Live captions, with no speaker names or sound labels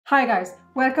Hi guys,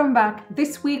 welcome back.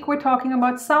 This week we're talking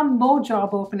about some more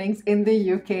job openings in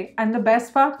the UK, and the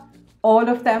best part, all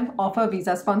of them offer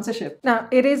visa sponsorship. Now,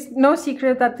 it is no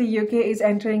secret that the UK is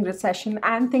entering recession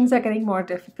and things are getting more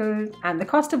difficult and the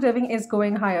cost of living is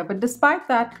going higher. But despite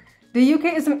that, the UK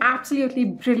is an absolutely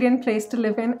brilliant place to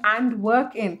live in and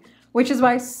work in, which is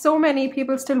why so many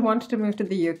people still want to move to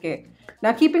the UK.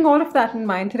 Now, keeping all of that in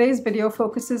mind, today's video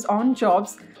focuses on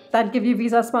jobs that give you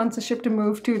visa sponsorship to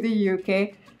move to the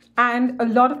UK. And a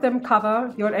lot of them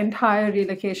cover your entire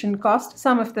relocation cost.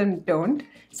 Some of them don't.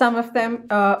 Some of them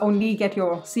only get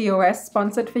your COS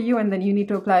sponsored for you and then you need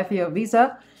to apply for your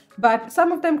visa. But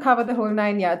some of them cover the whole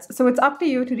 9 yards. So it's up to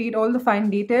you to read all the fine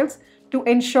details to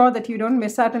ensure that you don't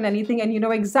miss out on anything and you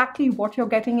know exactly what you're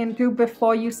getting into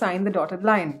before you sign the dotted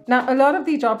line. Now, a lot of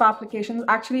the job applications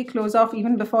actually close off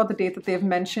even before the date that they've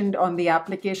mentioned on the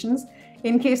applications,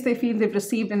 in case they feel they've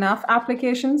received enough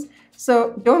applications.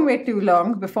 So don't wait too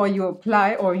long before you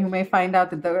apply, or you may find out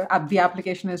that the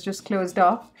application is just closed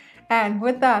off. And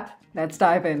with that, let's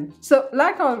dive in. So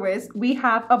like always, we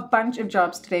have a bunch of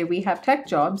jobs today. We have tech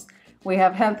jobs, we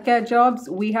have healthcare jobs,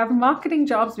 we have marketing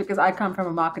jobs because I come from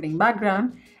a marketing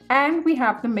background, and we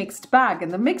have the mixed bag.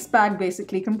 And the mixed bag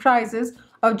basically comprises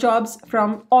of jobs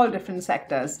from all different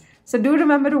sectors. So do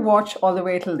remember to watch all the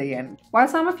way till the end. While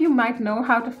some of you might know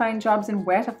how to find jobs and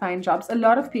where to find jobs, a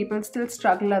lot of people still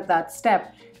struggle at that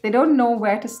step. They don't know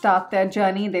where to start their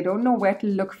journey. They don't know where to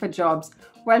look for jobs.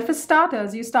 Well, for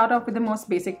starters, you start off with the most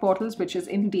basic portals, which is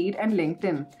Indeed and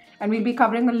LinkedIn. And we'll be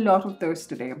covering a lot of those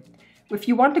today. If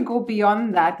you want to go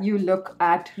beyond that, you look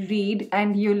at Reed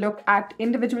and you look at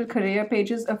individual career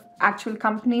pages of actual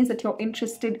companies that you're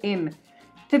interested in.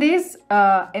 Today's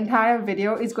entire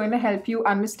video is going to help you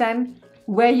understand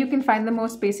where you can find the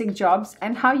most basic jobs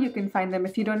and how you can find them.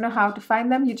 If you don't know how to find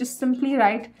them, you just simply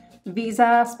write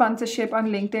visa sponsorship on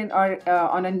LinkedIn or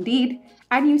on Indeed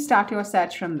and you start your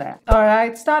search from there. All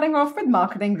right, starting off with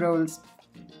marketing roles.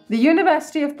 The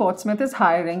University of Portsmouth is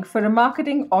hiring for a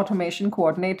marketing automation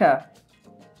coordinator.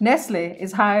 Nestle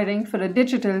is hiring for a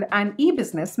digital and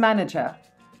e-business manager.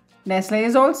 Nestle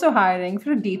is also hiring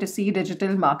for a D2C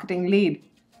digital marketing lead.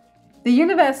 The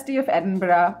University of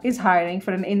Edinburgh is hiring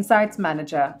for an insights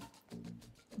manager.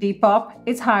 Depop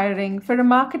is hiring for a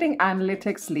marketing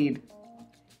analytics lead.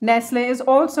 Nestle is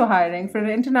also hiring for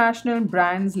an international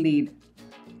brands lead.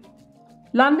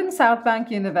 London South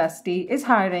Bank University is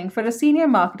hiring for a senior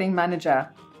marketing manager.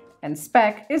 And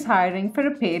Spec is hiring for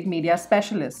a paid media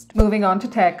specialist. Moving on to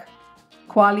tech.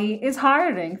 Quali is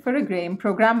hiring for a Graham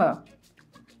programmer.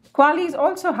 Quali is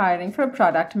also hiring for a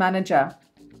product manager.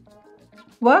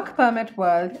 Work Permit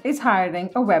World is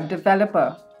hiring a web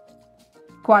developer.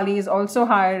 Quali is also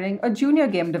hiring a junior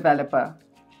game developer.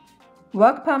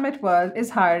 Work Permit World is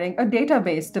hiring a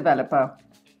database developer.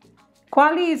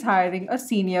 Quali is hiring a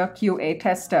senior QA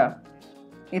tester.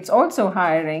 It's also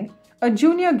hiring a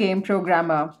junior game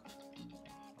programmer.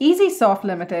 EasySoft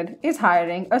Limited is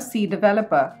hiring a C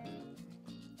developer.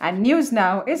 And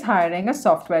NewsNow is hiring a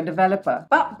software developer.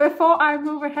 But before I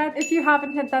move ahead, if you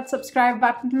haven't hit that subscribe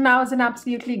button, now is an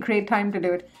absolutely great time to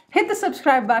do it. Hit the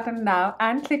subscribe button now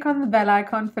and click on the bell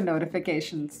icon for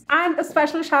notifications. And a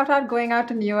special shout out going out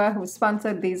to Newer, who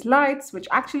sponsored these lights, which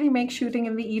actually make shooting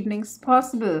in the evenings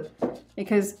possible.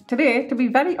 Because today, to be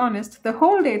very honest, the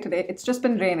whole day today, it's just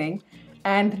been raining.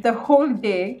 And the whole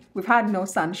day, we've had no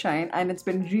sunshine and it's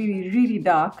been really, really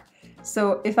dark.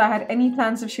 So if I had any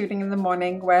plans of shooting in the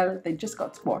morning, well, they just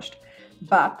got squashed.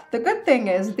 But the good thing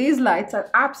is these lights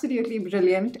are absolutely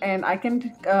brilliant and I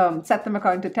can set them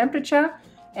according to temperature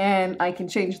and I can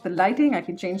change the lighting, I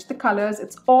can change the colors.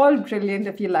 It's all brilliant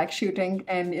if you like shooting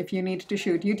and if you need to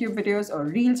shoot YouTube videos or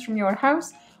reels from your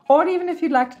house, or even if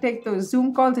you'd like to take those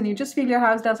Zoom calls and you just feel your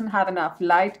house doesn't have enough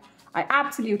light. I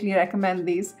absolutely recommend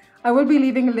these. I will be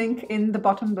leaving a link in the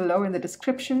bottom below in the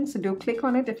description, so do click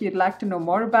on it if you'd like to know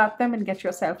more about them and get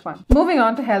yourself one. Moving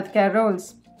on to healthcare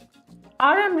roles.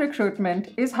 RM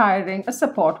Recruitment is hiring a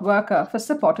support worker for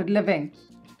supported living.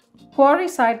 Quarry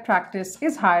Side Practice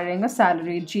is hiring a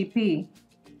salaried GP.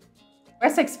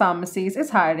 Wessex Pharmacies is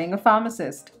hiring a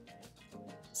pharmacist.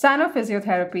 Sano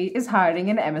Physiotherapy is hiring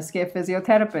an MSK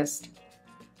physiotherapist.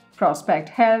 Prospect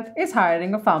Health is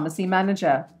hiring a pharmacy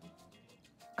manager.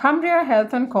 Cumbria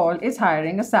Health on Call is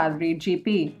hiring a salaried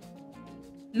GP.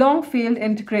 Longfield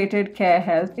Integrated Care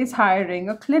Health is hiring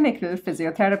a clinical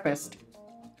physiotherapist.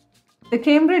 The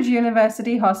Cambridge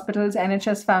University Hospitals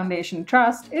NHS Foundation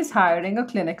Trust is hiring a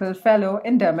clinical fellow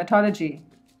in dermatology.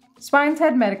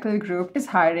 Swineshead Medical Group is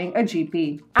hiring a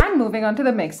GP. And moving on to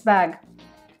the mixed bag.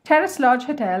 Terrace Lodge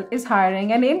Hotel is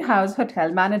hiring an in-house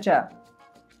hotel manager.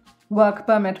 Work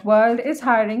Permit World is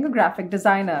hiring a graphic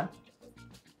designer.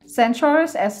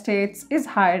 Centaurus Estates is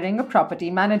hiring a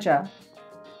property manager.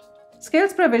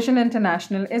 Skills Provision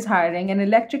International is hiring an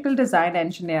electrical design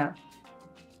engineer.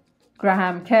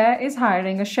 Graham Care is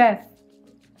hiring a chef.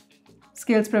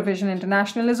 Skills Provision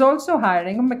International is also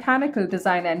hiring a mechanical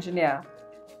design engineer.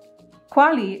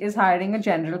 Quali is hiring a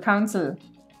general counsel.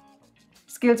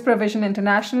 Skills Provision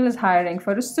International is hiring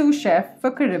for a sous chef for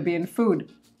Caribbean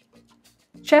food.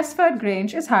 Chesford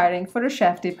Grange is hiring for a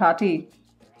chef de partie.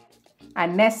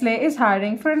 And Nestle is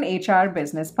hiring for an HR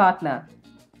business partner.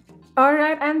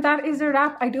 Alright, and that is a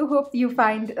wrap. I do hope you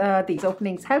find these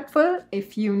openings helpful.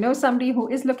 If you know somebody who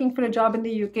is looking for a job in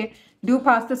the UK, do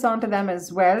pass this on to them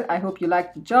as well. I hope you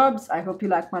like the jobs. I hope you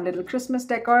like my little Christmas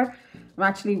decor. I'm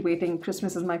actually waiting.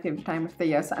 Christmas is my favorite time of the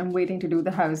year, so I'm waiting to do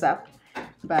the house up.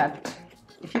 But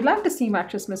if you'd like to see my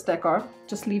Christmas decor,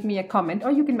 just leave me a comment or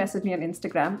you can message me on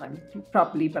Instagram. I'll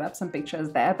probably put up some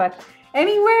pictures there. But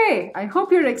anyway, I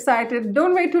hope you're excited.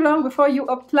 Don't wait too long before you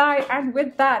apply. And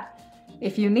with that,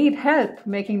 if you need help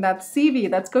making that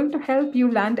CV that's going to help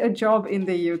you land a job in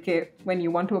the UK when you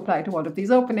want to apply to all of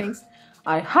these openings,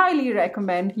 I highly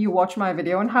recommend you watch my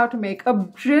video on how to make a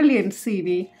brilliant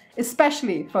CV,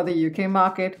 especially for the UK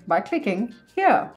market, by clicking here.